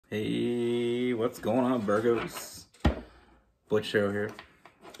Hey, what's going on, Virgos? Butch Show here.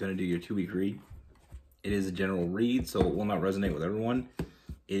 Gonna do your 2-week read. It is a general read, so it will not resonate with everyone.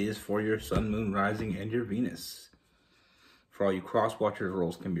 It is for your Sun, Moon, Rising, and your Venus. For all you cross-watchers,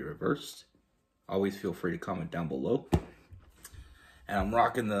 roles can be reversed. Always feel free to comment down below. And I'm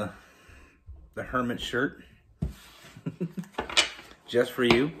rocking the Hermit shirt. Just for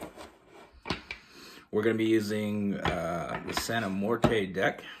you. We're going to be using the Santa Morte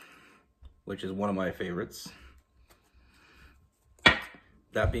deck, which is one of my favorites.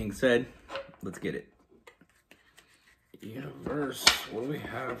 That being said, let's get it. Universe, what do we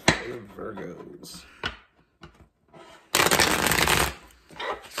have for the Virgos?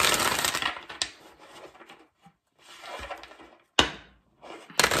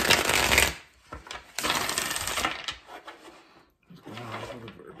 What's going on for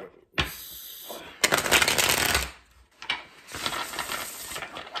the Virgos?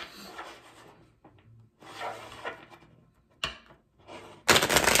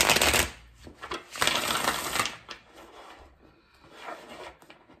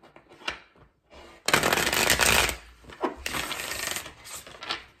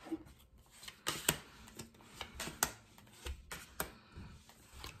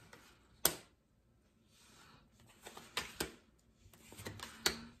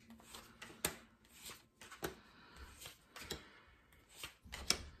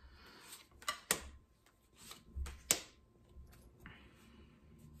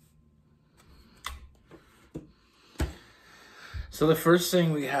 So the first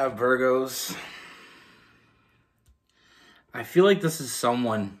thing we have, Virgos, I feel like this is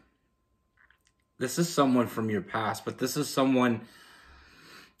someone from your past, but this is someone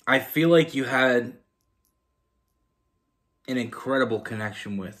I feel like you had an incredible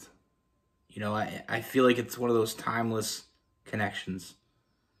connection with. You know, I feel like it's one of those timeless connections.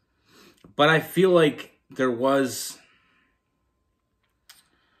 But I feel like there was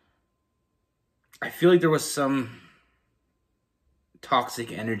some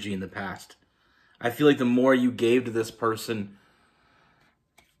toxic energy in the past. I feel like the more you gave to this person,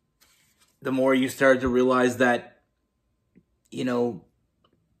 the more you started to realize that, you know,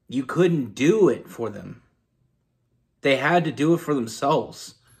 you couldn't do it for them. They had to do it for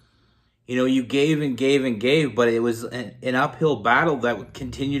themselves. You know, you gave and gave and gave, but it was an uphill battle that would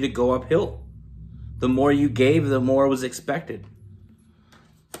continue to go uphill. The more you gave, the more was expected.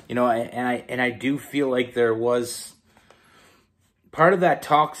 You know, and I do feel like there was part of that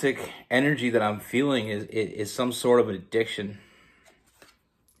toxic energy that I'm feeling is some sort of an addiction.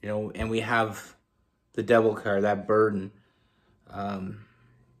 You know, and we have the Devil card, that burden.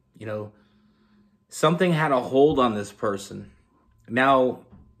 You know, something had a hold on this person. Now,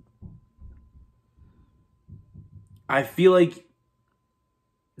 I feel like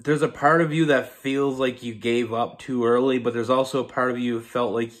there's a part of you that feels like you gave up too early, but there's also a part of you that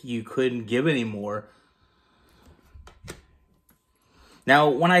felt like you couldn't give anymore. Now,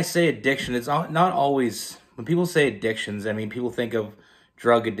 when I say addiction, it's not always, when people say addictions, I mean, people think of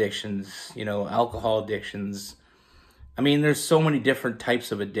drug addictions, you know, alcohol addictions. I mean, there's so many different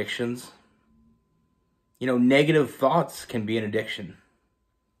types of addictions. You know, negative thoughts can be an addiction.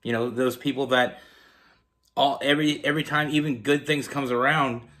 You know, those people that every time even good things comes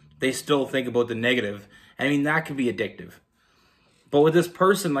around, they still think about the negative. I mean, that can be addictive. But with this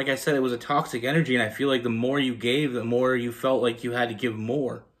person, like I said, it was a toxic energy, and I feel like the more you gave, the more you felt like you had to give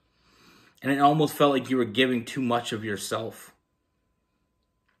more. And it almost felt like you were giving too much of yourself.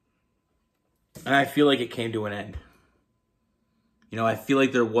 And I feel like it came to an end. You know, I feel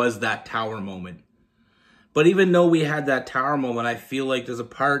like there was that tower moment. But even though we had that tower moment, I feel like there's a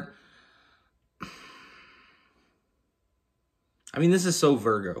part... I mean, this is so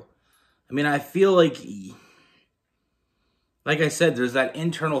Virgo. I mean, I feel like I said, there's that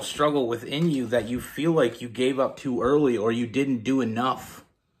internal struggle within you that you feel like you gave up too early or you didn't do enough.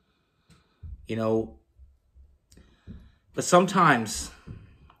 You know, but sometimes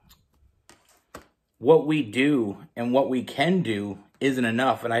what we do and what we can do isn't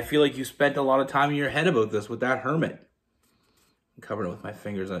enough. And I feel like you spent a lot of time in your head about this with that Hermit. I'm covering it with my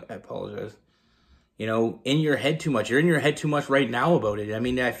fingers. I apologize. You know, in your head too much. You're in your head too much right now about it. I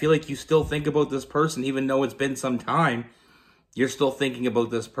mean, I feel like you still think about this person, even though it's been some time. You're still thinking about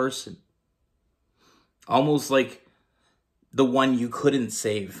this person. Almost like the one you couldn't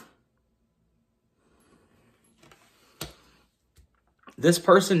save. This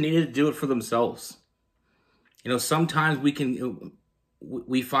person needed to do it for themselves. You know, sometimes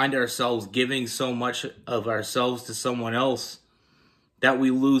we find ourselves giving so much of ourselves to someone else that we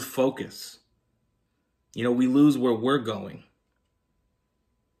lose focus. You know, we lose where we're going.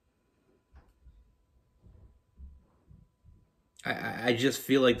 I just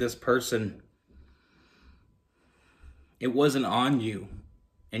feel like this person, it wasn't on you.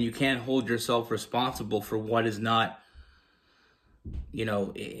 And you can't hold yourself responsible for what is not,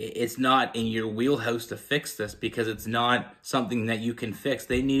 it's not in your wheelhouse to fix this, because it's not something that you can fix.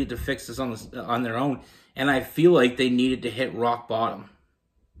 They needed to fix this on their own. And I feel like they needed to hit rock bottom.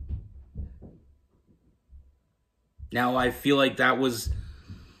 Now, I feel like that's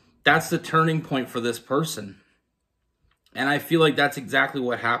the turning point for this person. And I feel like that's exactly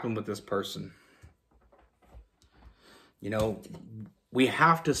what happened with this person. We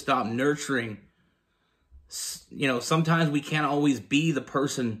have to stop nurturing. Sometimes we can't always be the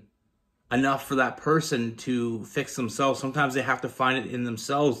person enough for that person to fix themselves. Sometimes they have to find it in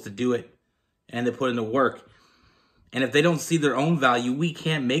themselves to do it and to put in the work. And if they don't see their own value, we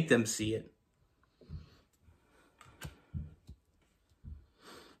can't make them see it.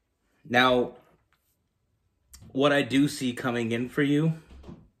 Now, what I do see coming in for you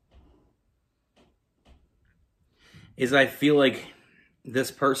is, I feel like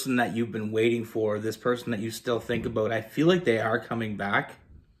this person that you've been waiting for, this person that you still think about, I feel like they are coming back.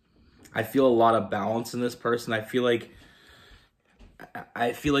 I feel a lot of balance in this person. I feel like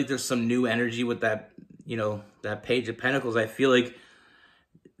there's some new energy with that, that Page of Pentacles. I feel like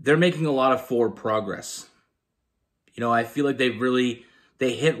they're making a lot of forward progress. I feel like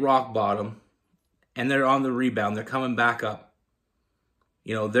they hit rock bottom and they're on the rebound. They're coming back up.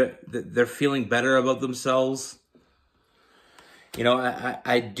 They're feeling better about themselves.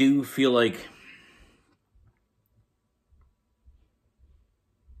 I do feel like,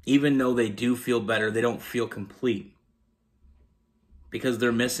 even though they do feel better, they don't feel complete, because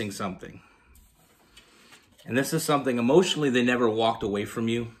they're missing something. And this is something emotionally, they never walked away from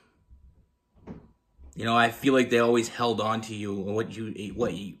you. I feel like they always held on to you, and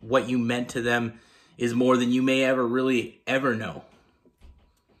what you meant to them is more than you may ever know.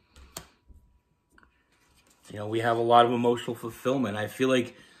 We have a lot of emotional fulfillment. I feel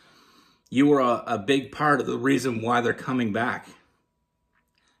like you were a big part of the reason why they're coming back.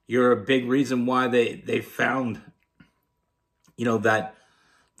 You're a big reason why they found, that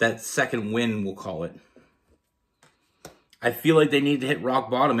second win, we'll call it. I feel like they needed to hit rock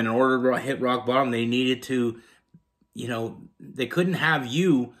bottom. And in order to hit rock bottom, they needed to, they couldn't have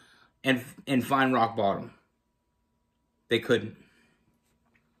you and find rock bottom. They couldn't.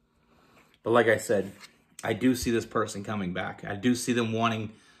 But like I said, I do see this person coming back. I do see them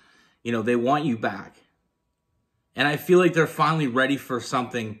wanting, they want you back. And I feel like they're finally ready for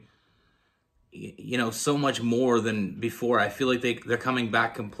something, so much more than before. I feel like they're coming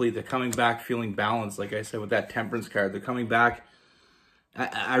back complete. They're coming back feeling balanced, like I said, with that Temperance card. They're coming back.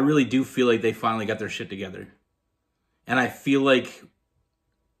 I really do feel like they finally got their shit together. And I feel like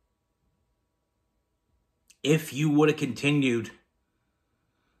if you would have continued,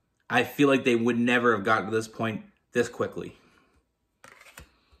 I feel like they would never have gotten to this point this quickly.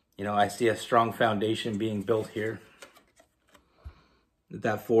 I see a strong foundation being built here. With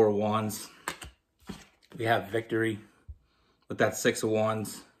that Four of Wands. We have victory with that Six of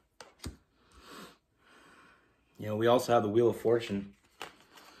Wands. We also have the Wheel of Fortune.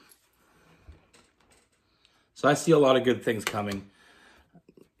 So I see a lot of good things coming.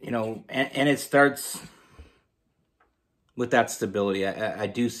 And it starts with that stability. I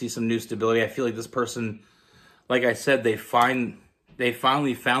do see some new stability. I feel like this person, like I said, they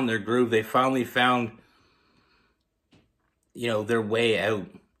finally found their groove. They finally found, their way out,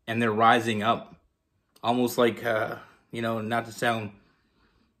 and they're rising up. Almost like, not to sound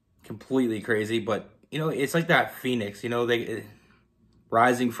completely crazy, but, it's like that phoenix, they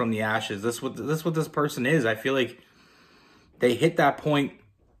rising from the ashes. This what this person is. I feel like they hit that point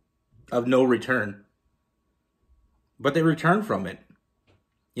of no return, but they return from it.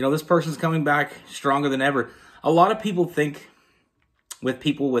 This person's coming back stronger than ever. A lot of people think with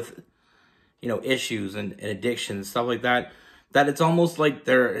people with, issues and addiction and stuff like that, that it's almost like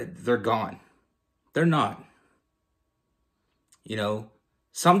they're gone. They're not.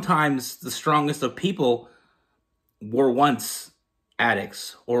 Sometimes the strongest of people were once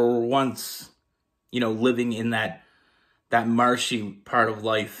addicts, or were once, living in that marshy part of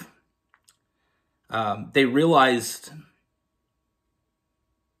life. They realized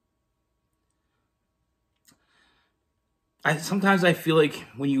sometimes I feel like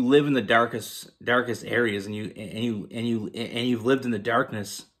when you live in the darkest areas, and you've lived in the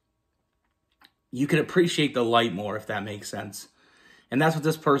darkness, you can appreciate the light more, if that makes sense. And that's what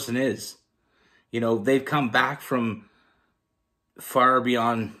this person is. They've come back from far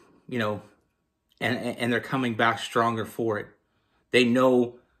beyond, and they're coming back stronger for it. They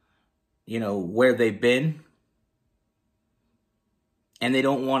know, where they've been, and they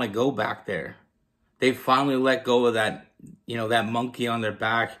don't want to go back there. They finally let go of that, that monkey on their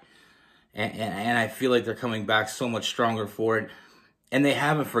back, and I feel like they're coming back so much stronger for it. And they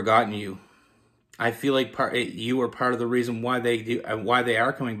haven't forgotten you. I feel like you are part of the reason why they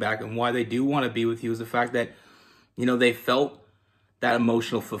are coming back, and why they do want to be with you, is the fact that, they felt that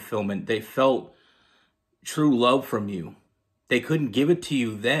emotional fulfillment. They felt true love from you. They couldn't give it to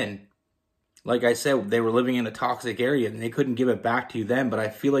you then. Like I said, they were living in a toxic area and they couldn't give it back to you then, but I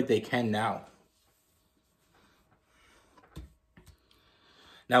feel like they can now.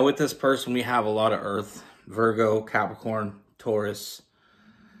 Now with this person, we have a lot of Earth, Virgo, Capricorn, Taurus.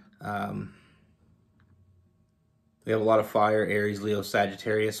 We have a lot of fire, Aries, Leo,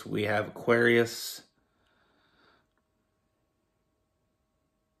 Sagittarius. We have Aquarius,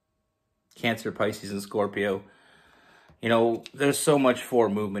 Cancer, Pisces, and Scorpio. There's so much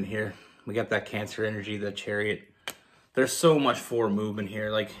forward movement here. We got that Cancer energy, the Chariot. There's so much forward movement here.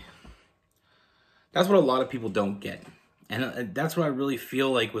 Like, that's what a lot of people don't get. And that's what I really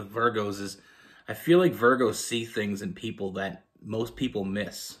feel like with Virgos is, I feel like Virgos see things in people that most people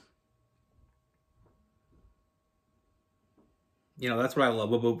miss. That's what I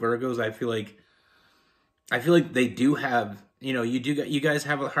love about Virgos. I feel like they do have, you guys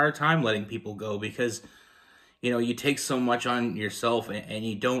have a hard time letting people go, because you take so much on yourself and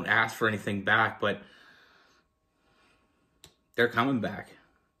you don't ask for anything back, but they're coming back.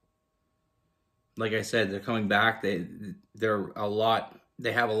 Like I said, they're coming back. They have a lot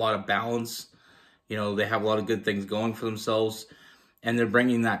of balance. They have a lot of good things going for themselves, and they're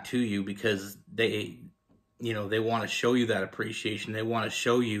bringing that to you because they want to show you that appreciation. They want to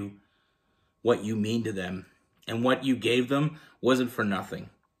show you what you mean to them, and what you gave them wasn't for nothing.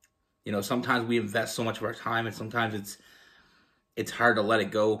 Sometimes we invest so much of our time, and sometimes it's hard to let it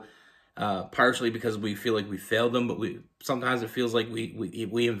go, partially because we feel like we failed them, but sometimes it feels like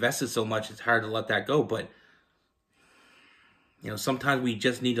we invested so much, it's hard to let that go. But sometimes we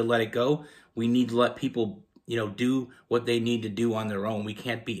just need to let it go. We need to let people do what they need to do on their own. We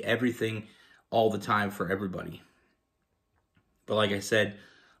can't be everything all the time for everybody. But like I said,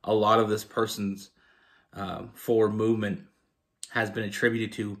 a lot of this person's forward movement has been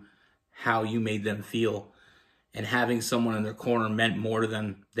attributed to how you made them feel, and having someone in their corner meant more to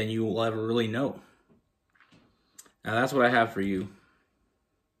them than you will ever really know. Now that's what I have for you.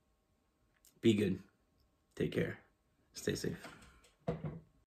 Be good. Take care. Stay safe.